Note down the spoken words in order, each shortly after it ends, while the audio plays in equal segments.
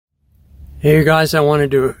Hey, you guys, I wanted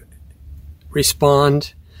to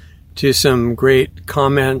respond to some great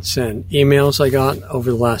comments and emails I got over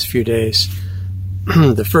the last few days.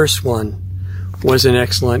 The first one was an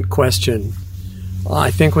excellent question. I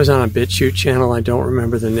think it was on a BitChute channel. I don't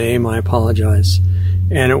remember the name. I apologize.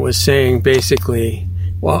 And it was saying basically,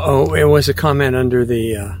 it was a comment under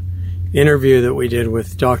the interview that we did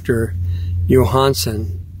with Dr.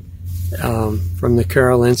 Johansson from the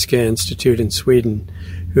Karolinska Institute in Sweden,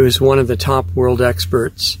 who is one of the top world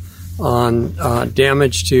experts on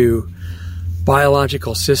damage to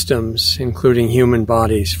biological systems, including human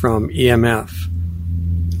bodies, from EMF,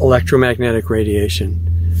 electromagnetic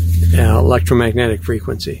radiation, electromagnetic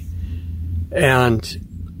frequency.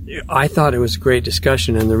 And I thought it was a great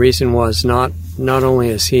discussion, and the reason was not only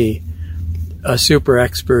is he a super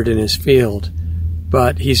expert in his field,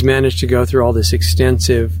 but he's managed to go through all this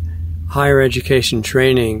extensive higher education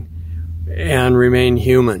training and remain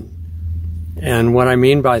human. And what I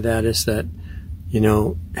mean by that is that,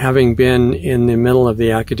 having been in the middle of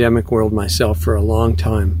the academic world myself for a long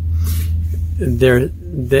time,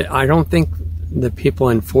 I don't think the people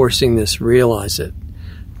enforcing this realize it,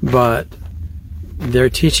 but they're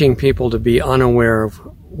teaching people to be unaware of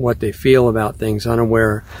what they feel about things,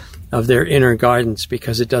 unaware of their inner guidance,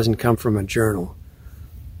 because it doesn't come from a journal.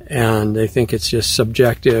 And they think it's just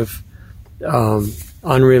subjective,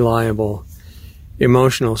 unreliable,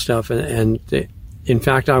 emotional stuff. In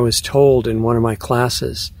fact, I was told in one of my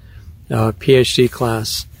classes, PhD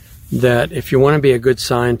class, that if you want to be a good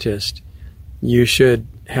scientist, you should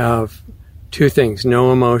have two things: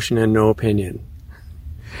 no emotion and no opinion.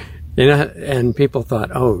 And people thought,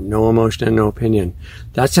 oh, no emotion and no opinion.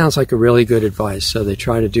 That sounds like a really good advice, so they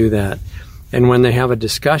try to do that. And when they have a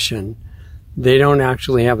discussion, they don't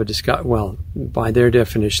actually have a discussion. Well, by their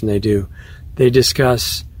definition, they do. They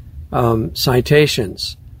discuss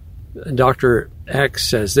citations. Dr. X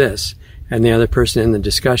says this, and the other person in the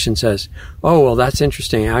discussion says, oh, well, that's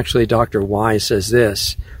interesting. Actually, Dr. Y says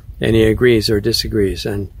this, and he agrees or disagrees.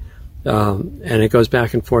 And it goes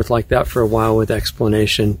back and forth like that for a while with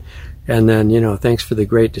explanation. And then, thanks for the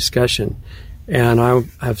great discussion. And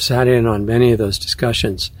I've sat in on many of those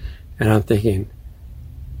discussions, and I'm thinking,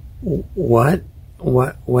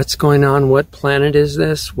 what's going on? What planet is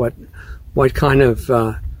this? What kind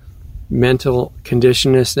of mental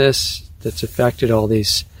condition is this that's affected all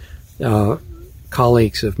these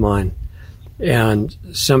colleagues of mine? And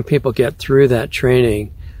some people get through that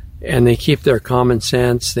training, and they keep their common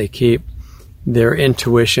sense, they keep their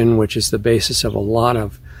intuition, which is the basis of a lot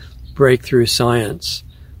of breakthrough science,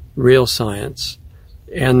 real science,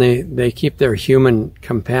 and they keep their human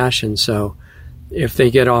compassion. So if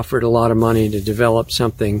they get offered a lot of money to develop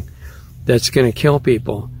something that's going to kill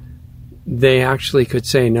people, they actually could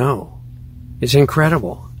say no. It's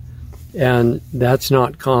incredible. And that's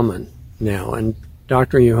not common now. And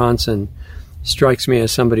Dr. Johansson strikes me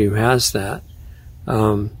as somebody who has that.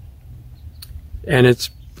 And it's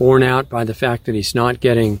borne out by the fact that he's not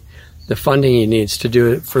getting the funding he needs to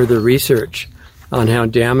do further research on how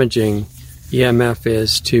damaging EMF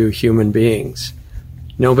is to human beings.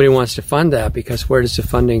 Nobody wants to fund that, because where does the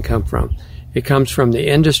funding come from? It comes from the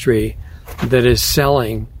industry that is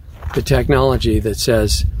selling the technology that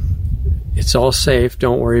says, it's all safe,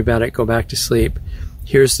 don't worry about it, go back to sleep.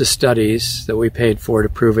 Here's the studies that we paid for to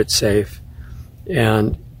prove it's safe.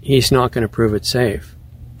 And he's not going to prove it safe.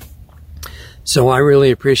 So I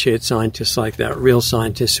really appreciate scientists like that, real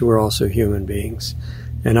scientists who are also human beings.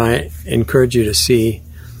 And I encourage you to see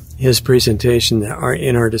his presentation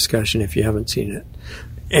in our discussion if you haven't seen it.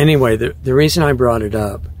 Anyway, the reason I brought it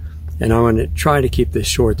up, and I want to try to keep this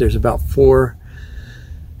short, there's about 4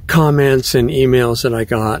 comments and emails that I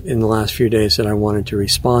got in the last few days that I wanted to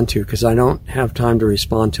respond to, because I don't have time to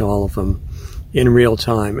respond to all of them in real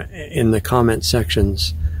time in the comment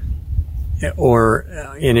sections or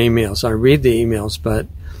in emails. I read the emails, but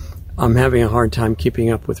I'm having a hard time keeping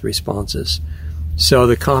up with responses. So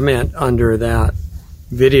the comment under that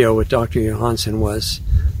video with Dr. Johansson was,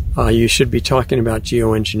 you should be talking about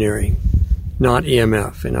geoengineering, not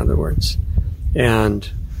EMF, in other words.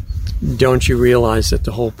 And don't you realize that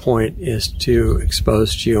the whole point is to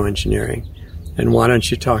expose geoengineering? And why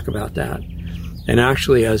don't you talk about that? And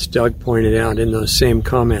actually, as Doug pointed out in those same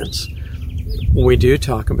comments, we do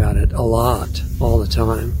talk about it a lot, all the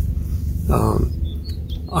time.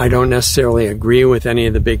 I don't necessarily agree with any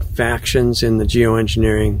of the big factions in the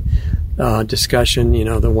geoengineering discussion,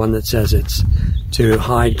 the one that says it's to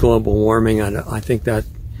hide global warming. I think that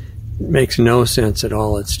makes no sense at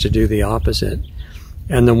all. It's to do the opposite.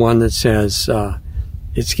 And the one that says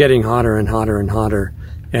it's getting hotter and hotter and hotter,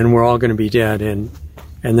 and we're all going to be dead in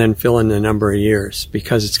and then fill in the number of years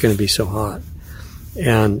because it's going to be so hot.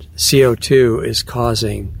 And CO2 is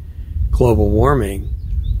causing global warming,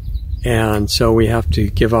 and so we have to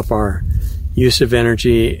give up our use of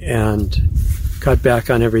energy and cut back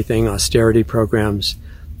on everything, austerity programs,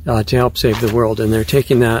 to help save the world. And they're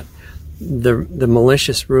taking that, the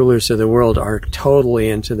malicious rulers of the world are totally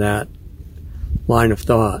into that line of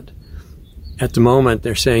thought. At the moment,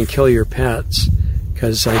 they're saying kill your pets,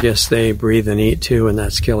 because I guess they breathe and eat too, and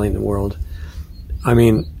that's killing the world. I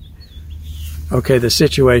mean, okay, the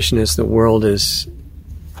situation is the world is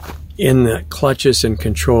in the clutches and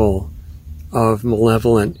control of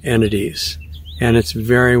malevolent entities, and it's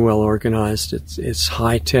very well organized. It's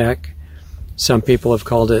high tech. Some people have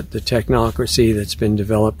called it the technocracy that's been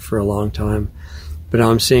developed for a long time, but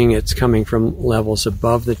I'm seeing it's coming from levels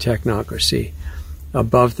above the technocracy,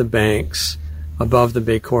 above the banks, above the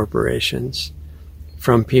big corporations,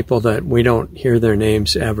 from people that we don't hear their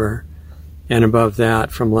names ever, and above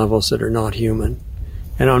that from levels that are not human.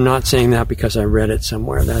 And I'm not saying that because I read it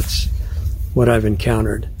somewhere. That's what I've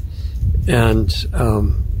encountered. And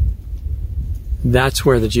that's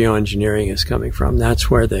where the geoengineering is coming from. That's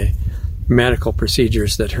where the medical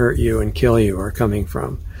procedures that hurt you and kill you are coming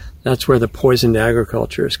from. That's where the poisoned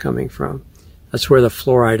agriculture is coming from. That's where the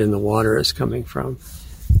fluoride in the water is coming from.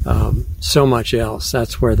 So much else.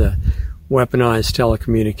 That's where the weaponized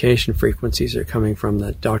telecommunication frequencies are coming from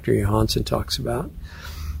that Dr. Johansson talks about.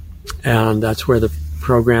 And that's where the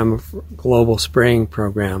program, global spraying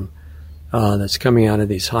program, that's coming out of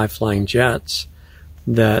these high-flying jets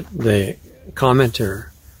that the commenter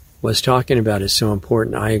was talking about is so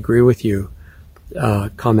important. I agree with you,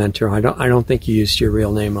 commenter. I don't think you used your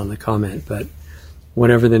real name on the comment, but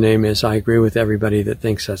whatever the name is, I agree with everybody that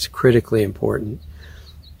thinks that's critically important.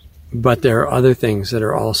 But there are other things that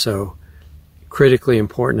are also critically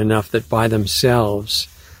important enough that by themselves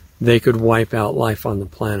they could wipe out life on the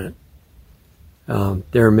planet.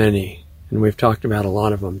 There are many, and we've talked about a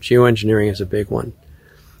lot of them. Geoengineering is a big one.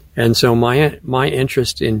 And so my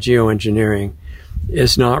interest in geoengineering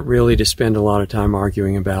is not really to spend a lot of time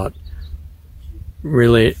arguing about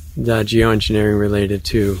really the geoengineering related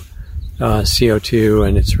to CO2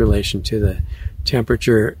 and its relation to the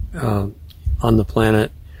temperature on the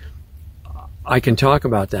planet. I can talk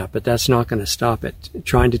about that, but that's not going to stop it.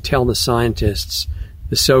 Trying to tell the scientists,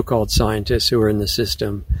 the so-called scientists who are in the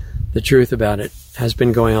system, the truth about it has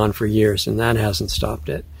been going on for years, and that hasn't stopped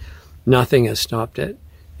it. Nothing has stopped it.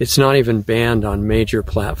 It's not even banned on major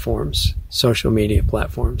platforms, social media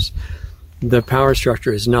platforms. The power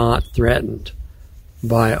structure is not threatened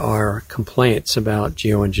by our complaints about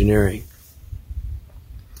geoengineering.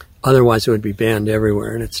 Otherwise, it would be banned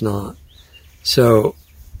everywhere, and it's not. So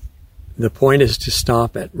the point is to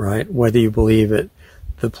stop it, right? Whether you believe it,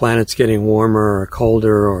 the planet's getting warmer or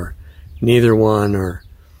colder or neither one, or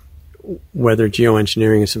whether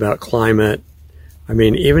geoengineering is about climate. I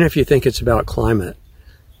mean, even if you think it's about climate,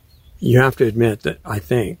 you have to admit that, I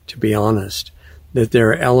think, to be honest, that there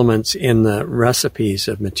are elements in the recipes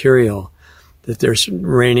of material that they're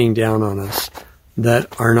raining down on us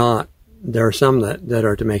that are not. There are some that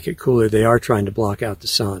are to make it cooler. They are trying to block out the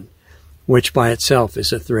sun, which by itself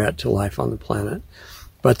is a threat to life on the planet.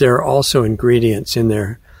 But there are also ingredients in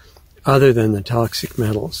there other than the toxic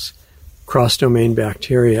metals, cross-domain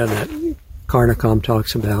bacteria that Carnicom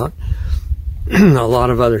talks about, a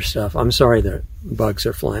lot of other stuff. I'm sorry that bugs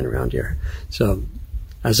are flying around here. So,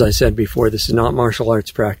 as I said before, this is not martial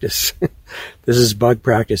arts practice. This is bug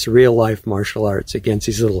practice, real-life martial arts against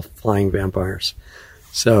these little flying vampires.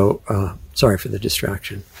 So, sorry for the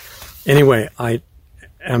distraction. Anyway, I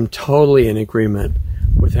am totally in agreement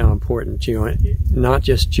with how important not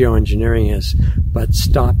just geoengineering is, but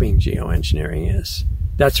stopping geoengineering is.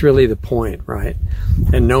 That's really the point, right?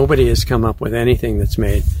 And nobody has come up with anything that's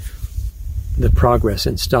made the progress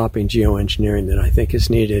in stopping geoengineering that I think is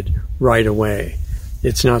needed right away.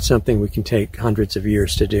 It's not something we can take hundreds of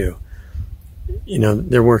years to do. You know,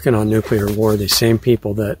 they're working on nuclear war. The same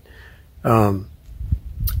people that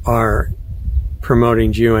are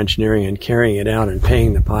promoting geoengineering and carrying it out and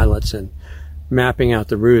paying the pilots and mapping out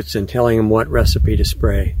the routes and telling them what recipe to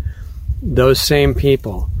spray. Those same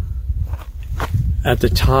people at the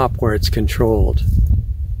top where it's controlled,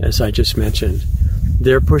 as I just mentioned,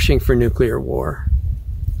 they're pushing for nuclear war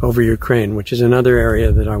over Ukraine, which is another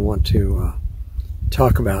area that I want to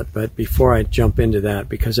talk about. But before I jump into that,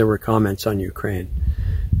 because there were comments on Ukraine,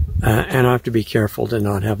 and I have to be careful to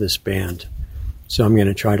not have this banned, so I'm going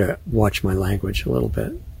to try to watch my language a little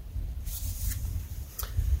bit.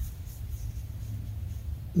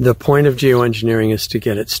 The point of geoengineering is to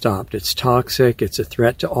get it stopped. It's toxic. It's a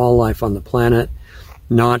threat to all life on the planet.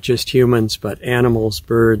 not just humans, but animals,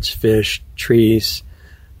 birds, fish, trees,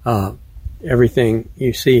 everything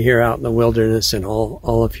you see here out in the wilderness and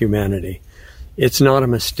all of humanity. It's not a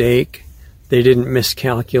mistake. They didn't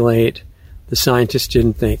miscalculate. The scientists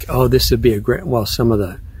didn't think, oh, this would be a great... Well, some of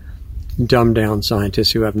the dumbed-down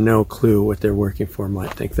scientists who have no clue what they're working for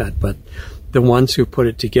might think that. But the ones who put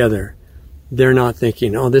it together, they're not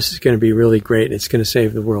thinking, oh, this is going to be really great. It's going to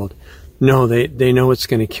save the world. No, they know it's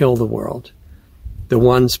going to kill the world. The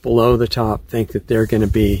ones below the top think that they're going to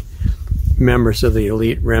be members of the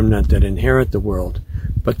elite remnant that inherit the world.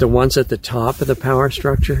 But the ones at the top of the power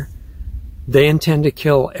structure, they intend to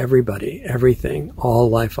kill everybody, everything, all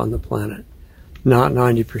life on the planet. Not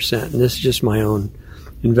 90%. And this is just my own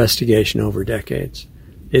investigation over decades.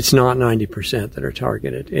 It's not 90% that are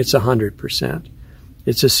targeted. It's 100%.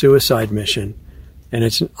 It's a suicide mission. And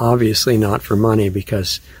it's obviously not for money,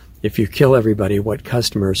 because if you kill everybody, what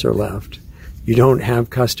customers are left? You don't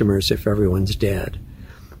have customers if everyone's dead.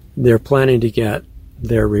 They're planning to get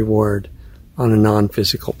their reward on a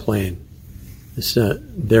non-physical plane. It's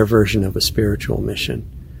their version of a spiritual mission.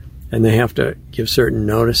 And they have to give certain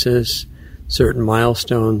notices, certain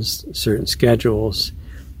milestones, certain schedules,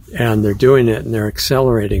 and they're doing it, and they're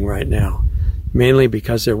accelerating right now, mainly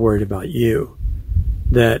because they're worried about you,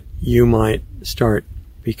 that you might start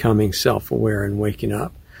becoming self-aware and waking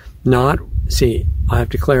up. See, I have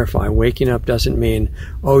to clarify, waking up doesn't mean,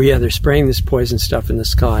 oh yeah, they're spraying this poison stuff in the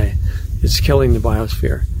sky, it's killing the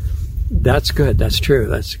biosphere. That's good, that's true,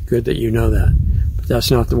 that's good that you know that. But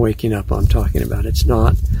that's not the waking up I'm talking about.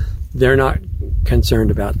 They're not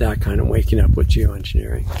concerned about that kind of waking up with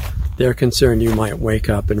geoengineering. They're concerned you might wake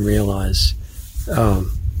up and realize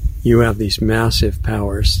you have these massive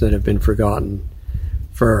powers that have been forgotten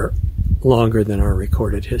for longer than our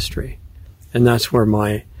recorded history. And that's where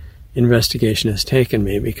my investigation has taken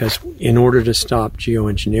me, because in order to stop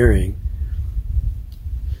geoengineering,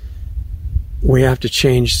 we have to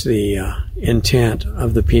change the intent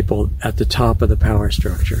of the people at the top of the power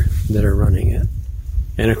structure that are running it.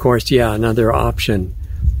 And of course, another option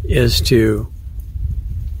is to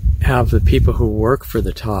have the people who work for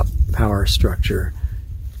the top power structure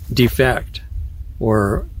defect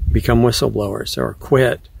or become whistleblowers or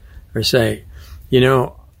quit or say,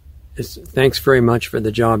 thanks very much for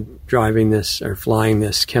the job driving this or flying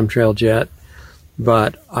this chemtrail jet,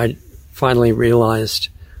 but I finally realized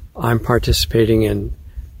I'm participating in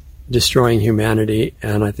destroying humanity,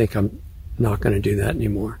 and I think I'm not going to do that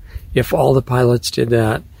anymore. If all the pilots did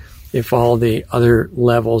that, if all the other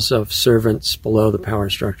levels of servants below the power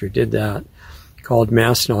structure did that, called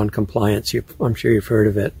mass non-compliance, I'm sure you've heard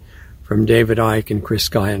of it, from David Icke and Chris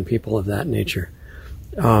Guy and people of that nature.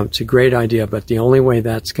 It's a great idea, but the only way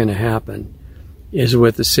that's going to happen is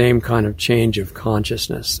with the same kind of change of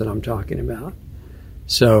consciousness that I'm talking about.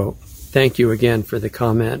 So thank you again for the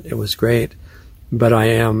comment. It was great. But I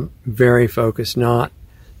am very focused not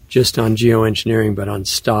just on geoengineering, but on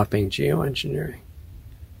stopping geoengineering.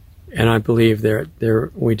 And I believe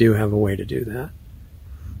we do have a way to do that.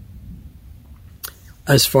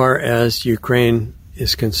 As far as Ukraine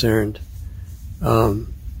is concerned,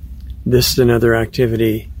 this is another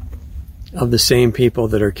activity of the same people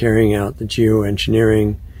that are carrying out the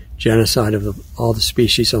geoengineering genocide of all the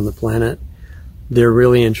species on the planet. They're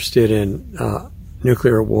really interested in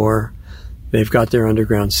nuclear war. They've got their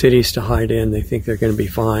underground cities to hide in. They think they're going to be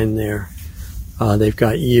fine there. They've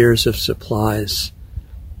got years of supplies.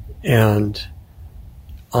 And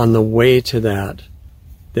on the way to that,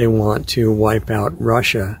 they want to wipe out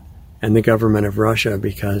Russia and the government of Russia,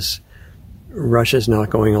 because Russia's not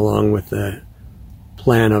going along with the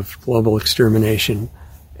plan of global extermination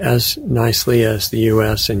as nicely as the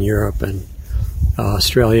U.S. and Europe and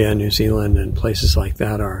Australia and New Zealand and places like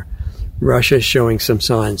that are. Russia is showing some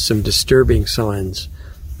signs, some disturbing signs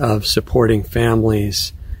of supporting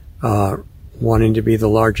families, wanting to be the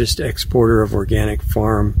largest exporter of organic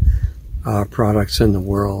farm products in the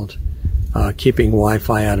world, keeping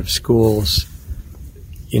Wi-Fi out of schools.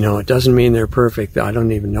 It doesn't mean they're perfect. I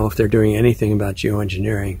don't even know if they're doing anything about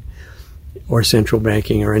geoengineering or central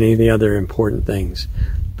banking or any of the other important things.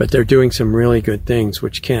 But they're doing some really good things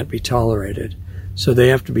which can't be tolerated. So they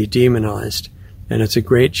have to be demonized. And it's a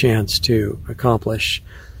great chance to accomplish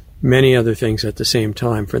many other things at the same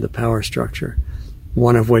time for the power structure.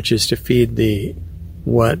 One of which is to feed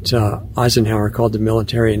what Eisenhower called the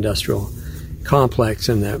military-industrial complex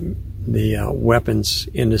and the weapons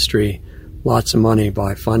industry lots of money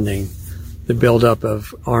by funding the buildup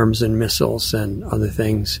of arms and missiles and other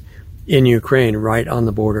things in Ukraine right on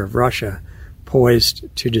the border of Russia, poised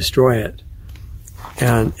to destroy it.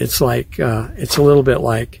 And it's a little bit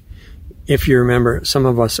like if you remember, some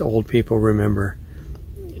of us old people remember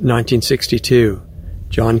 1962,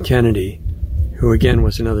 John Kennedy, who again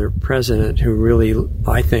was another president who really,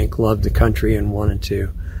 I think, loved the country and wanted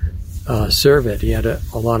to serve it. He had a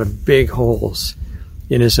lot of big holes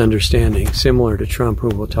in his understanding, similar to Trump, who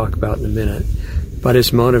we'll talk about in a minute. But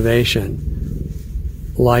his motivation,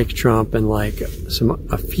 like Trump and like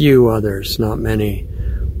a few others, not many,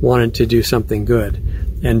 wanted to do something good.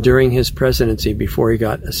 And during his presidency, before he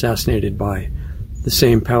got assassinated by the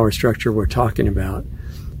same power structure we're talking about,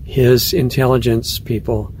 his intelligence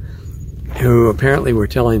people, who apparently were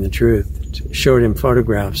telling the truth, showed him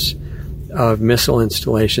photographs of missile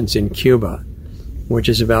installations in Cuba, which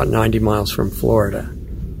is about 90 miles from Florida.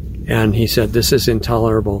 And he said, this is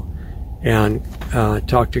intolerable, and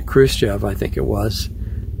talked to Khrushchev, I think it was,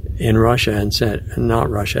 in Russia, and said,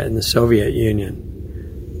 not Russia, in the Soviet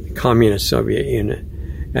Union, the communist Soviet Union.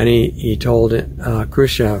 And he told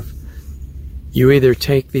Khrushchev, you either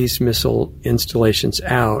take these missile installations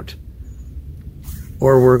out,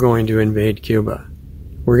 or we're going to invade Cuba.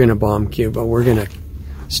 We're going to bomb Cuba. We're going to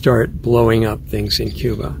start blowing up things in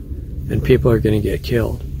Cuba, and people are going to get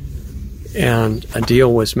killed. And a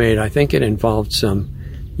deal was made. I think it involved some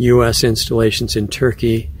U.S. installations in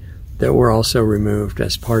Turkey that were also removed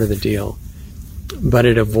as part of the deal. But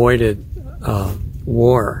it avoided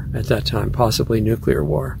war at that time, possibly nuclear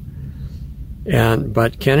war.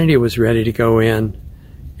 But Kennedy was ready to go in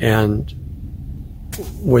and,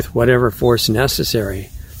 with whatever force necessary,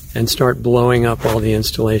 and start blowing up all the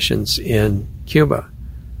installations in Cuba.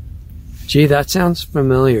 Gee, that sounds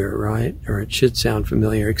familiar, right? Or it should sound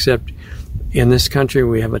familiar, except in this country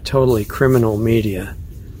we have a totally criminal media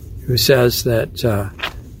who says that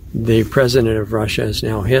the president of Russia is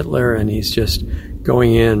now Hitler, and he's just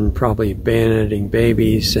going in, probably bayoneting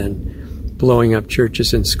babies and blowing up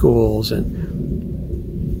churches and schools,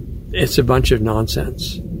 and it's a bunch of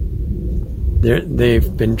nonsense.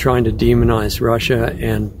 They've been trying to demonize Russia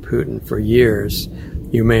and Putin for years,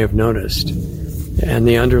 you may have noticed. And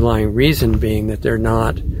the underlying reason being that they're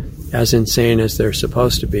not as insane as they're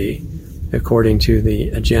supposed to be, according to the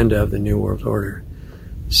agenda of the New World Order.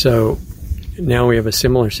 So now we have a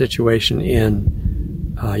similar situation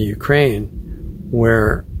in Ukraine,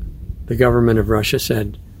 where the government of Russia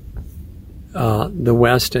said the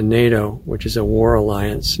West and NATO, which is a war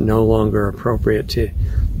alliance, no longer appropriate to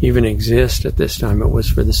even exist at this time. It was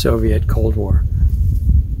for the Soviet Cold War.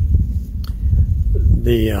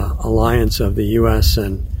 The alliance of the U.S.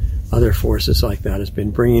 and other forces like that has been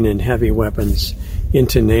bringing in heavy weapons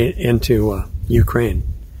into Ukraine,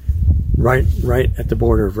 right at the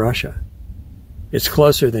border of Russia. It's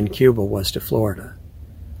closer than Cuba was to Florida.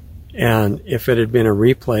 And if it had been a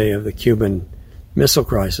replay of the Cuban Missile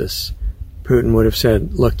Crisis, Putin would have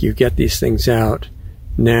said, look, you get these things out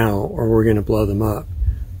now or we're going to blow them up.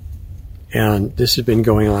 And this has been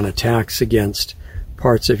going on, attacks against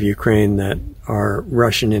parts of Ukraine that are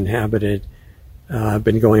Russian inhabited, have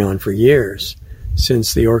been going on for years,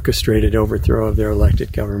 since the orchestrated overthrow of their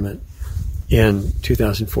elected government in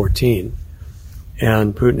 2014.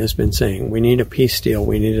 And Putin has been saying, we need a peace deal,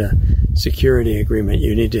 we need a security agreement,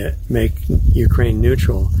 you need to make Ukraine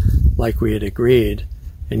neutral like we had agreed,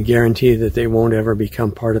 and guarantee that they won't ever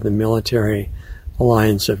become part of the military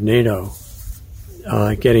alliance of NATO,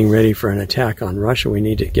 getting ready for an attack on Russia. We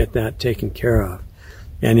need to get that taken care of.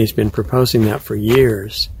 And he's been proposing that for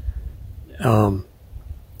years. And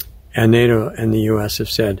NATO and the U.S. have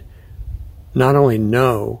said, not only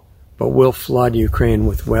no, but we'll flood Ukraine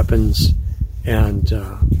with weapons. And,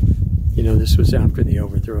 this was after the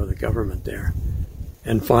overthrow of the government there.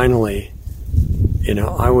 And finally,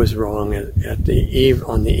 I was wrong on the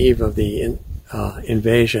eve of the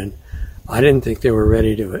invasion. I didn't think they were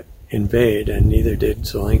ready to invade, and neither did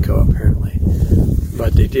Zelenko, apparently.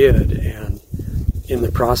 But they did, and in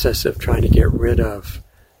the process of trying to get rid of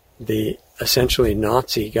the essentially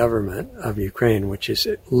Nazi government of Ukraine, which is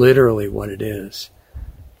literally what it is.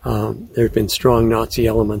 There have been strong Nazi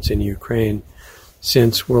elements in Ukraine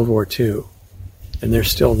since World War II, and they're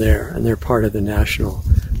still there, and they're part of the national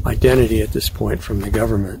identity at this point from the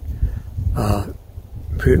government.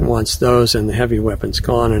 Putin wants those and the heavy weapons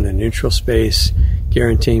gone in a neutral space,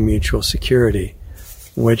 guaranteeing mutual security,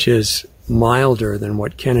 which is milder than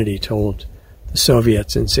what Kennedy told the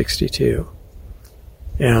Soviets in '62.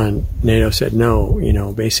 And NATO said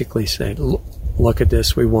no, basically said, look at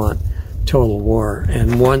this, we want total war.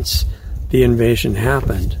 And once the invasion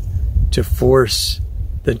happened, to force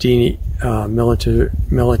the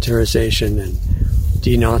militarization and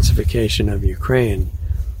denazification of Ukraine,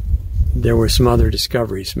 there were some other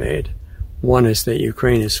discoveries made. One is that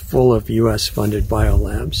Ukraine is full of U.S.-funded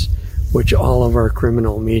biolabs, which all of our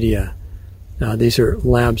criminal media, these are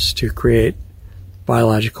labs to create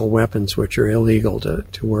biological weapons, which are illegal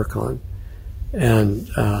to work on, and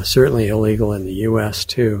certainly illegal in the U.S.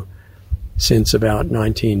 too, since about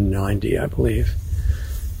 1990, I believe.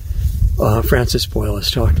 Francis Boyle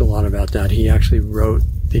has talked a lot about that. He actually wrote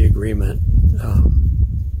the agreement,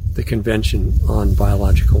 the Convention on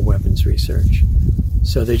Biological Weapons Research.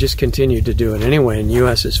 So they just continue to do it anyway, and the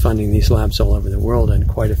U.S. is funding these labs all over the world, and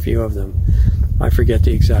quite a few of them, I forget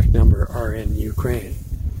the exact number, are in Ukraine.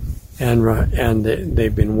 And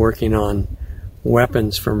they've been working on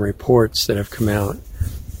weapons from reports that have come out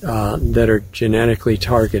that are genetically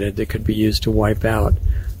targeted that could be used to wipe out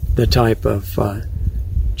the type of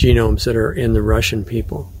genomes that are in the Russian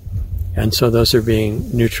people. And so those are being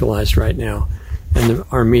neutralized right now. And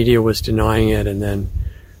our media was denying it, and then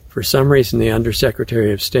for some reason the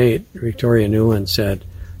Undersecretary of State, Victoria Nuland, said,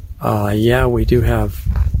 yeah, we do have,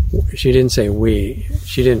 she didn't say we,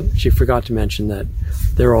 she forgot to mention that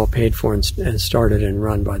they're all paid for and started and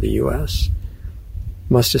run by the U.S.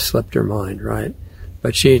 Must have slipped her mind, right?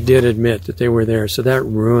 But she did admit that they were there, so that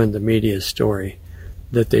ruined the media's story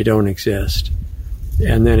that they don't exist.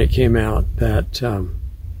 And then it came out that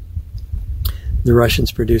the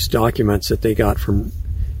Russians produced documents that they got from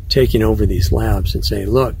taking over these labs and saying,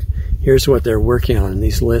 look, here's what they're working on, and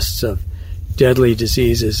these lists of deadly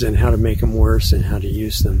diseases and how to make them worse and how to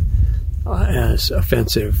use them as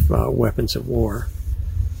offensive weapons of war.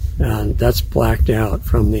 And that's blacked out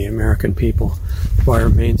from the American people by our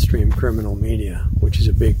mainstream criminal media, which is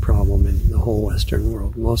a big problem in the whole Western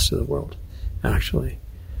world, most of the world, actually.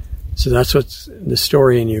 So that's what's the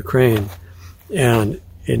story in Ukraine. And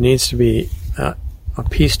it needs to be a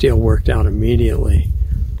peace deal worked out immediately.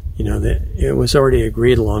 You know, that it was already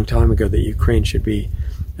agreed a long time ago that Ukraine should be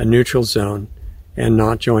a neutral zone and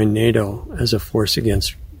not join NATO as a force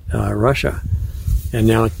against Russia. And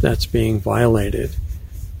now that's being violated.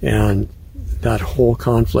 And that whole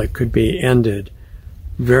conflict could be ended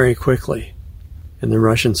very quickly. And the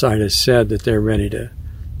Russian side has said that they're ready to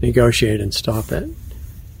negotiate and stop it.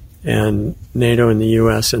 And NATO and the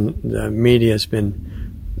U.S. and the media has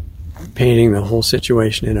been painting the whole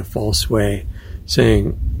situation in a false way,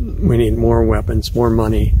 saying we need more weapons, more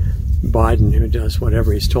money. Biden, who does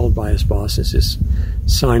whatever he's told by his bosses, is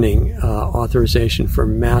signing authorization for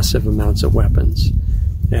massive amounts of weapons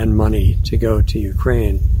and money to go to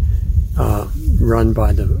Ukraine, run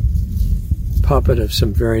by the puppet of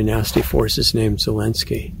some very nasty forces named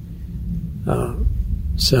Zelensky.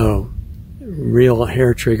 So, real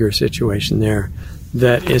hair trigger situation there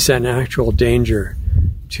that is an actual danger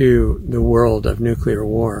to the world of nuclear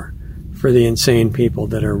war for the insane people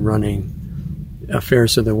that are running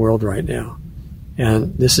affairs of the world right now.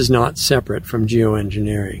 And this is not separate from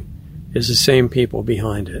geoengineering. It's the same people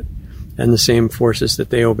behind it, and the same forces that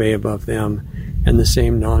they obey above them, and the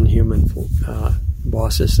same non-human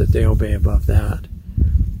bosses that they obey above that.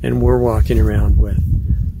 And we're walking around with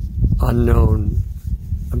unknown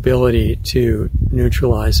ability to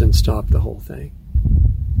neutralize and stop the whole thing.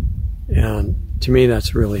 And to me,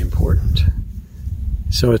 that's really important.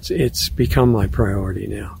 So it's become my priority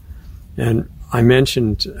now. And I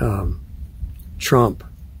mentioned Trump.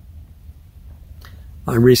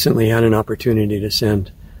 I recently had an opportunity to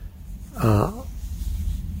send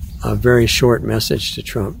a very short message to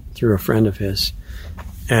Trump through a friend of his.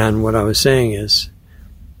 And what I was saying is,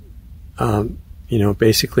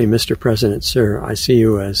 basically, Mr. President, sir, I see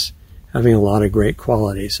you as having a lot of great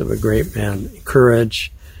qualities of a great man.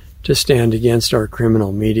 Courage to stand against our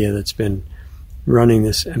criminal media that's been running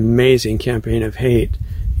this amazing campaign of hate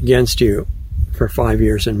against you for 5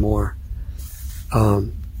 years and more.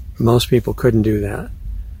 Most people couldn't do that.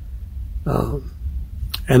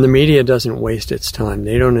 And the media doesn't waste its time.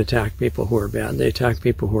 They don't attack people who are bad. They attack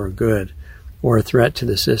people who are good or a threat to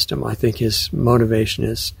the system. I think his motivation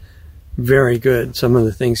is very good. Some of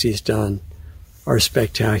the things he's done are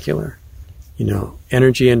spectacular. You know,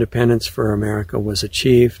 energy independence for America was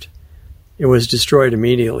achieved. It was destroyed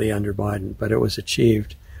immediately under Biden, but it was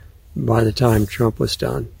achieved by the time Trump was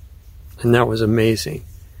done. And that was amazing.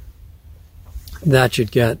 That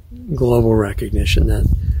should get global recognition.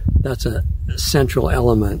 That's a central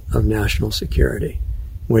element of national security,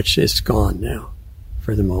 which is gone now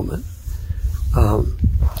for the moment.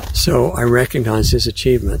 So I recognize his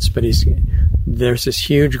achievements, but there's this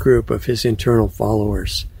huge group of his internal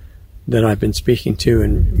followers that I've been speaking to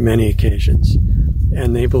in many occasions,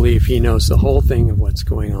 and they believe he knows the whole thing of what's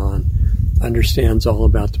going on, understands all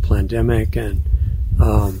about the pandemic and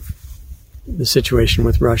the situation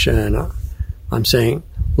with Russia. And I'm saying,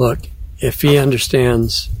 look, if he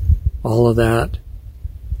understands all of that,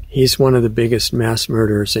 He's one of the biggest mass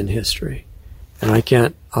murderers in history. And I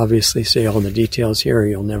can't obviously say all the details here.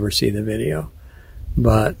 You'll never see the video.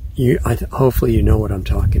 But hopefully you know what I'm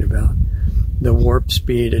talking about. The warp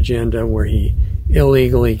speed agenda, where he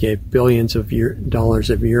illegally gave billions of dollars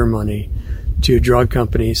of your money to drug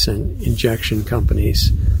companies and injection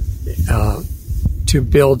companies to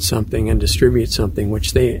build something and distribute something,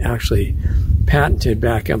 which they actually patented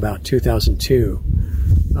back about 2002,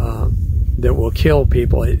 that will kill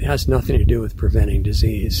people. It has nothing to do with preventing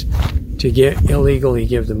disease. To illegally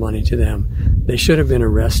give the money to them, they should have been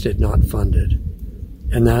arrested, not funded.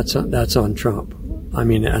 And that's on Trump. I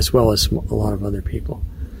mean, as well as a lot of other people.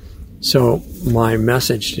 So my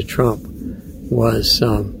message to Trump was,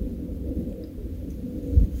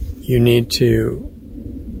 you need to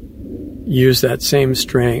use that same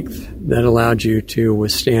strength that allowed you to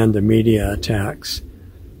withstand the media attacks,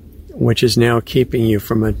 which is now keeping you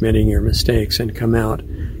from admitting your mistakes, and come out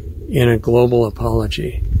in a global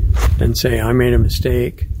apology and say, I made a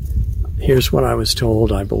mistake. Here's what I was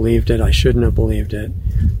told. I believed it. I shouldn't have believed it.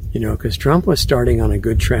 Because Trump was starting on a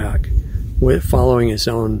good track with following his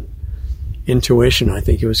own intuition. I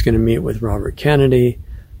think he was going to meet with Robert Kennedy.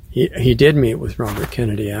 He did meet with Robert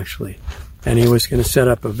Kennedy, actually. And he was going to set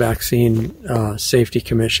up a vaccine safety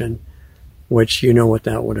commission, which you know what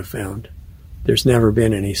that would have found. There's never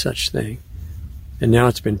been any such thing. And now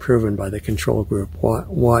it's been proven by the control group.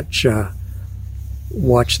 Watch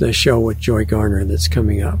the show with Joy Garner that's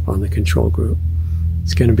coming up on the control group.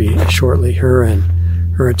 It's going to be shortly her and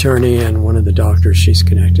her attorney and one of the doctors she's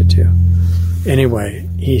connected to. Anyway,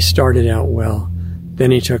 he started out well.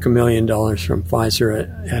 Then he took $1 million from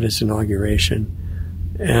Pfizer at his inauguration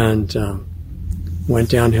and went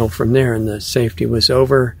downhill from there, and the safety was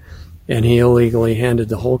over, and he illegally handed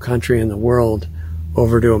the whole country and the world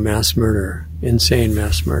over to a mass murderer, insane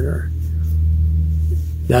mass murderer.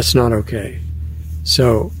 That's not okay.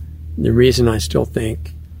 So the reason I still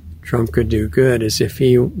think Trump could do good is if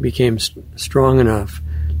he became strong enough,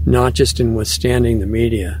 not just in withstanding the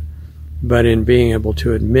media, but in being able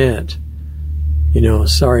to admit,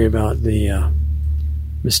 sorry about the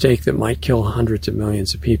mistake that might kill hundreds of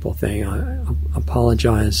millions of people thing. I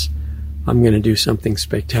apologize. I'm going to do something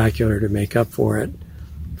spectacular to make up for it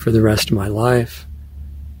for the rest of my life.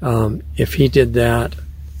 If he did that,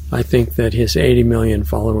 I think that his 80 million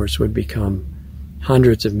followers would become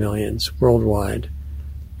hundreds of millions worldwide.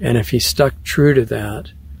 And if he stuck true to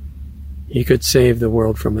that, he could save the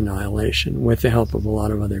world from annihilation with the help of a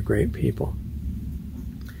lot of other great people.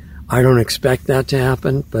 I don't expect that to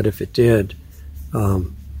happen, but if it did,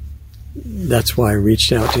 that's why I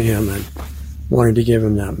reached out to him and wanted to give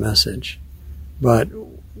him that message. But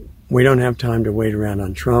we don't have time to wait around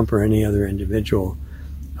on Trump or any other individual.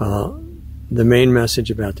 The main message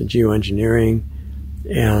about the geoengineering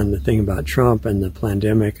and the thing about Trump and the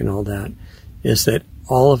pandemic and all that is that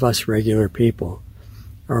all of us regular people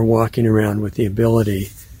are walking around with the ability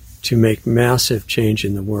to make massive change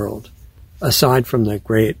in the world, aside from the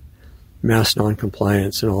great mass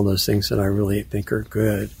noncompliance and all those things that I really think are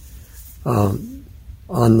good, on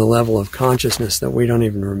the level of consciousness that we don't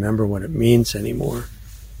even remember what it means anymore.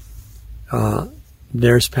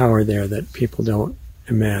 There's power there that people don't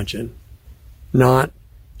imagine. Not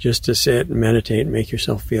just to sit and meditate and make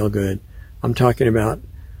yourself feel good. I'm talking about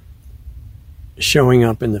showing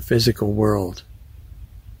up in the physical world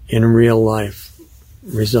in real life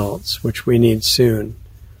results, which we need soon,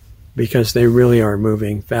 because they really are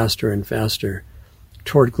moving faster and faster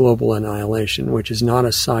toward global annihilation, which is not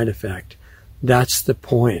a side effect. That's the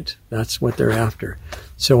point. That's what they're after.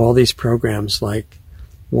 So all these programs like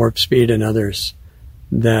Warp Speed and others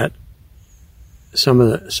that some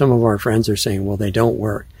of our friends are saying, well, they don't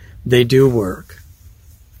work. They do work.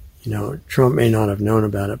 Trump may not have known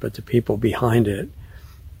about it, but the people behind it,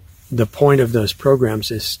 the point of those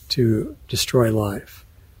programs is to destroy life.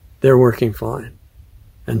 They're working fine.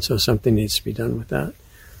 And so something needs to be done with that,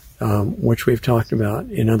 which we've talked about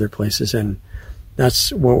in other places. And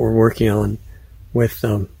that's what we're working on with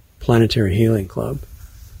Planetary Healing Club.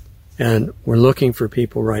 And we're looking for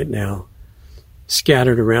people right now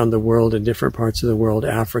scattered around the world in different parts of the world,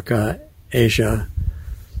 Africa, Asia,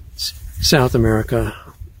 South America,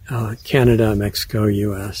 Canada, Mexico,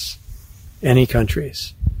 U.S., any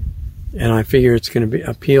countries. And I figure it's going to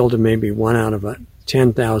appeal to maybe 1 out of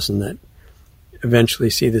 10,000 that eventually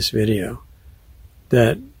see this video,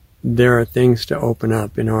 that there are things to open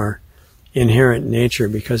up in our inherent nature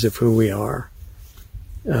because of who we are.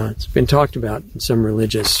 It's been talked about in some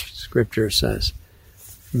religious scripture, says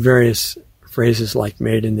various phrases like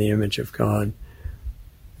made in the image of God.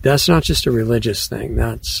 That's not just a religious thing.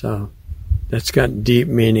 That's that's got deep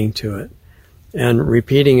meaning to it. And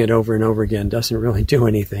repeating it over and over again doesn't really do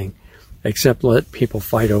anything except let people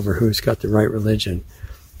fight over who's got the right religion.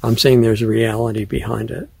 I'm saying there's a reality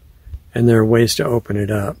behind it, and there are ways to open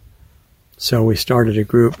it up. So we started a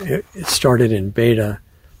group. It started in beta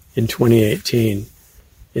in 2018.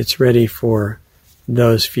 It's ready for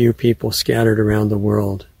those few people scattered around the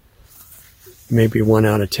world, maybe 1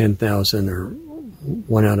 out of 10,000 or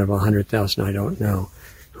 1 out of 100,000, I don't know,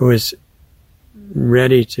 who is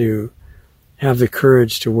ready to have the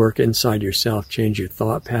courage to work inside yourself, change your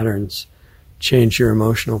thought patterns, change your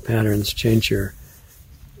emotional patterns, change your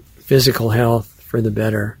physical health for the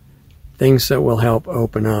better, things that will help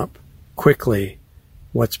open up quickly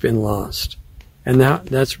what's been lost. And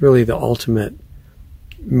that's really the ultimate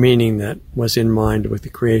meaning that was in mind with the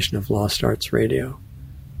creation of Lost Arts Radio.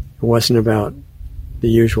 It wasn't about the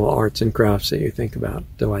usual arts and crafts that you think about,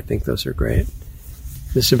 though I think those are great.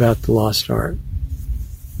 This is about the lost art.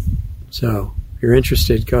 So if you're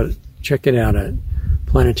interested, go check it out at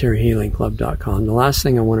planetaryhealingclub.com. The last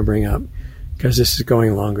thing I want to bring up, because this is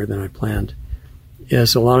going longer than I planned,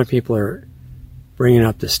 is a lot of people are bringing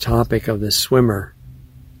up this topic of this swimmer.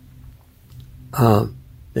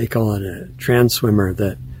 They call it a trans swimmer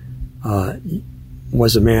that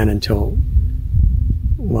was a man until,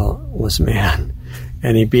 was a man.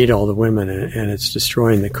 And he beat all the women, and it's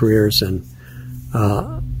destroying the careers and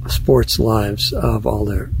sports lives of all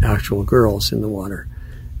the actual girls in the water.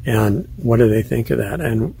 And what do they think of that?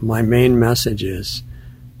 And my main message is,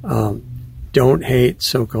 don't hate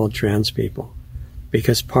so-called trans people,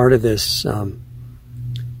 because part of this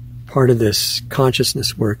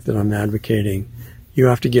consciousness work that I'm advocating, you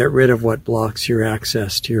have to get rid of what blocks your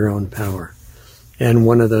access to your own power. And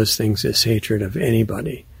one of those things is hatred of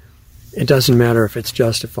anybody. It doesn't matter if it's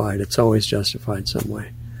justified. It's always justified some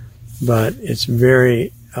way. But it's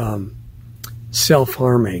very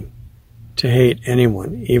self-harming to hate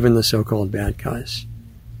anyone, even the so-called bad guys.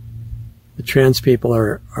 The trans people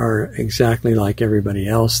are exactly like everybody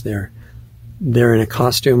else. They're in a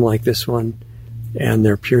costume like this one, and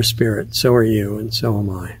they're pure spirit. So are you, and so am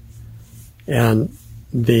I. And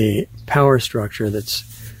the power structure that's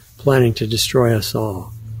planning to destroy us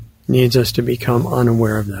all needs us to become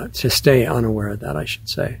unaware of that, to stay unaware of that, I should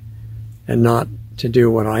say, and not to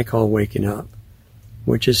do what I call waking up,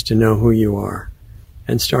 which is to know who you are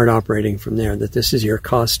and start operating from there, that this is your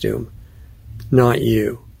costume, not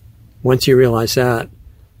you. Once you realize that,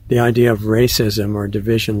 the idea of racism or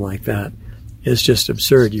division like that is just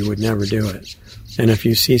absurd. You would never do it. And if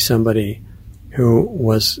you see somebody who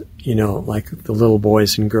was, like the little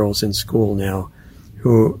boys and girls in school now,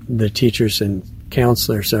 who the teachers and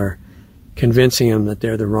counselors are convincing them that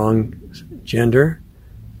they're the wrong gender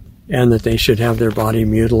and that they should have their body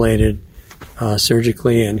mutilated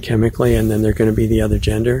surgically and chemically, and then they're going to be the other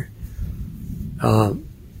gender.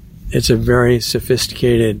 It's a very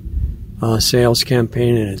sophisticated sales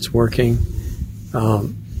campaign, and it's working.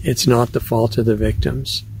 It's not the fault of the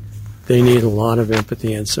victims. They need a lot of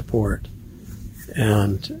empathy and support.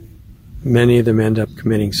 And many of them end up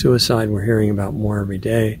committing suicide. We're hearing about more every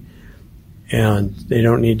day. And they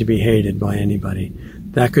don't need to be hated by anybody.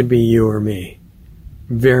 That could be you or me.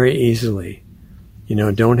 Very easily.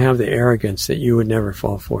 Don't have the arrogance that you would never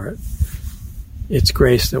fall for it. It's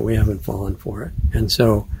grace that we haven't fallen for it. And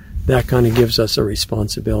so that kind of gives us a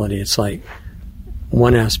responsibility. It's like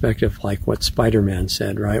one aspect of like what Spider-Man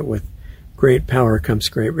said, right? With great power comes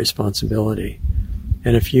great responsibility.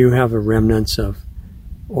 And if you have a remnants of,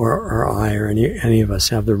 or I or any of us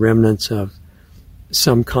have the remnants of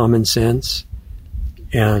some common sense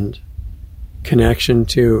and connection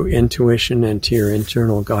to intuition and to your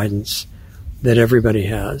internal guidance that everybody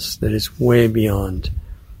has, that is way beyond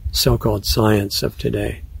so-called science of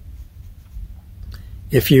today.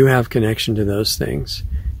 If you have connection to those things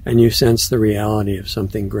and you sense the reality of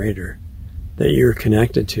something greater that you're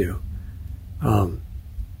connected to,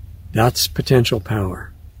 that's potential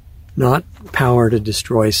power. Not power to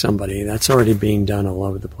destroy somebody. That's already being done all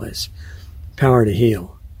over the place. Power to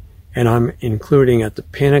heal. And I'm including at the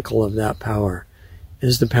pinnacle of that power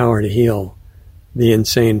is the power to heal the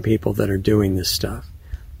insane people that are doing this stuff.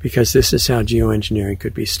 Because this is how geoengineering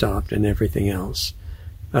could be stopped and everything else.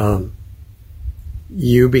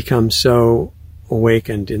 You become so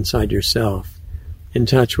awakened inside yourself, in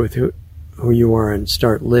touch with who you are, and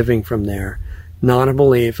start living from there. Not a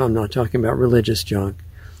belief. I'm not talking about religious junk.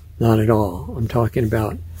 Not at all. I'm talking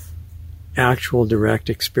about actual direct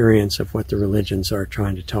experience of what the religions are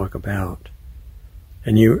trying to talk about.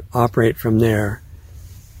 And you operate from there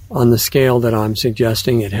on the scale that I'm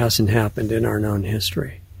suggesting. It hasn't happened in our known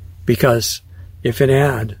history. Because if it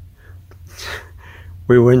had,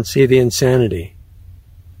 we wouldn't see the insanity.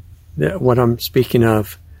 What I'm speaking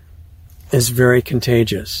of is very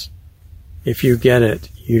contagious. If you get it,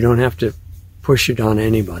 you don't have to push it on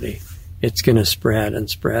anybody. It's going to spread and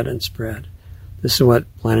spread and spread. This is what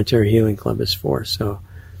Planetary Healing Club is for. So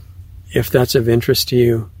if that's of interest to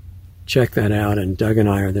you, check that out. And Doug and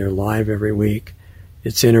I are there live every week.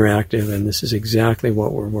 It's interactive, and this is exactly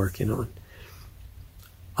what we're working on.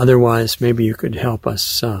 Otherwise, maybe you could help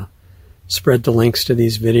us spread the links to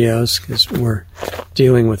these videos, because we're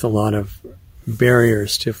dealing with a lot of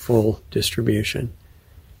barriers to full distribution.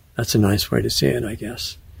 That's a nice way to say it, I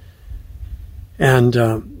guess. And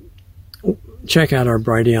check out our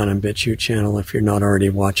Brighteon and BitChute channel if you're not already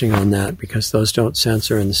watching on that, because those don't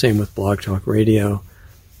censor, and the same with Blog Talk Radio,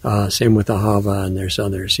 same with Ahava, and there's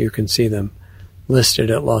others. You can see them listed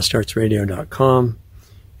at lostartsradio.com.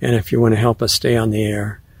 And if you want to help us stay on the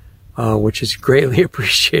air, which is greatly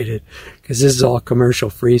appreciated, because this is all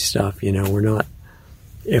commercial-free stuff. You know, we're not.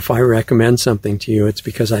 If I recommend something to you, it's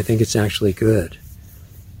because I think it's actually good.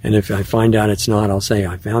 And if I find out it's not, I'll say,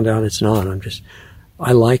 I found out it's not.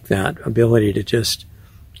 I like that ability to just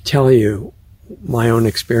tell you my own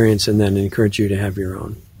experience and then encourage you to have your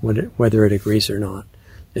own. Whether it agrees or not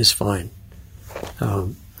is fine.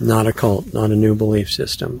 Not a cult, not a new belief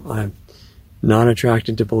system. I'm not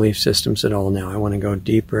attracted to belief systems at all now. I want to go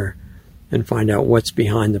deeper and find out what's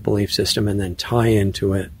behind the belief system and then tie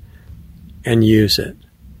into it and use it.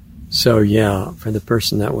 So yeah, for the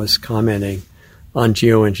person that was commenting on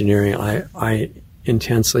geoengineering, I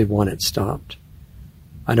intensely want it stopped.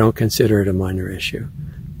 I don't consider it a minor issue.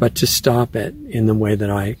 But to stop it in the way that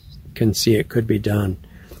I can see it could be done,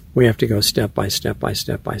 we have to go step by step by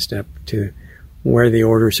step by step to where the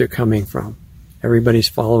orders are coming from. Everybody's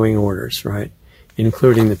following orders, right?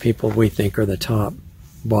 Including the people we think are the top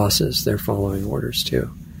bosses. They're following orders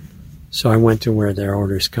too. So I went to where their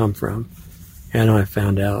orders come from, and I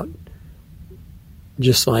found out,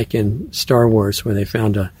 just like in Star Wars where they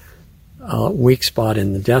found a weak spot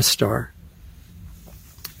in the Death Star,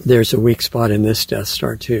 there's a weak spot in this Death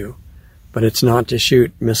Star too. But it's not to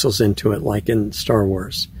shoot missiles into it like in Star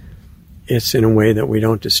Wars. It's in a way that we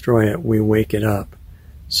don't destroy it, we wake it up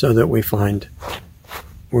so that we find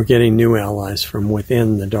we're getting new allies from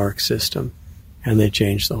within the dark system, and they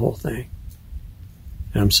change the whole thing.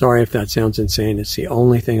 And I'm sorry if that sounds insane. It's the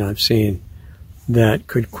only thing I've seen that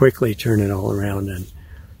could quickly turn it all around,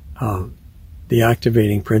 and the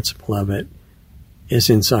activating principle of it is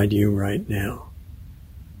inside you right now.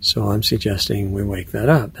 So I'm suggesting we wake that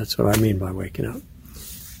up. That's what I mean by waking up.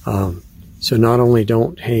 So not only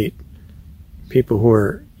don't hate people who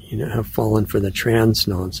are, have fallen for the trans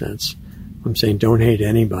nonsense, I'm saying don't hate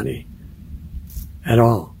anybody at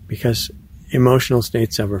all, because emotional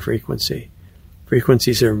states have a frequency.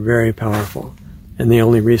 Frequencies are very powerful, and the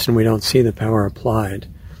only reason we don't see the power applied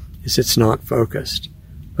is it's not focused.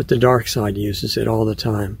 But the dark side uses it all the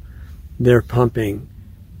time. They're pumping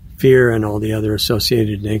fear and all the other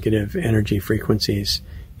associated negative energy frequencies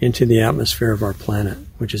into the atmosphere of our planet,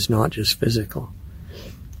 which is not just physical.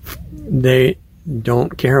 They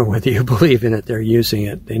don't care whether you believe in it. They're using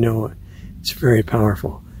it. They know it's very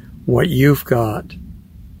powerful. What you've got,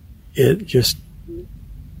 it just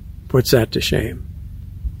puts that to shame.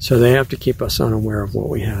 So they have to keep us unaware of what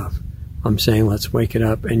we have. I'm saying let's wake it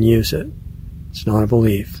up and use it. It's not a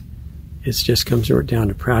belief. It just comes down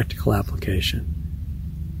to practical application.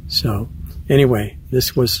 So anyway,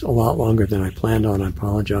 this was a lot longer than I planned on. I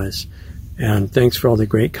apologize. And thanks for all the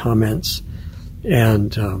great comments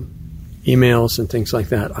and emails and things like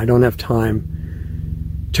that. I don't have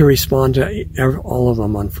time to respond to all of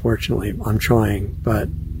them, unfortunately. I'm trying, but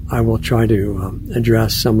I will try to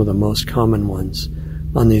address some of the most common ones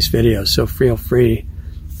on these videos. So feel free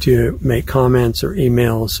to make comments or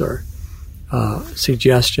emails or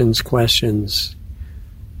suggestions, questions,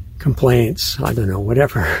 complaints, I don't know,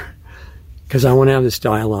 whatever. Because I want to have this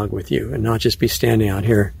dialogue with you and not just be standing out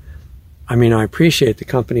here. I mean, I appreciate the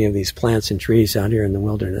company of these plants and trees out here in the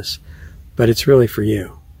wilderness, but it's really for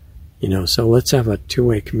you, so let's have a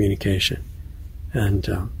two-way communication.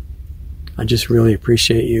 And I just really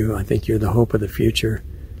appreciate you. I think you're the hope of the future,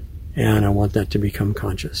 and I want that to become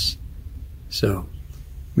conscious. So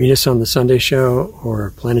meet us on the Sunday show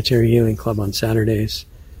or Planetary Healing Club on Saturdays,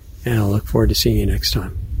 and I'll look forward to seeing you next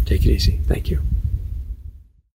time. Take it easy. Thank you.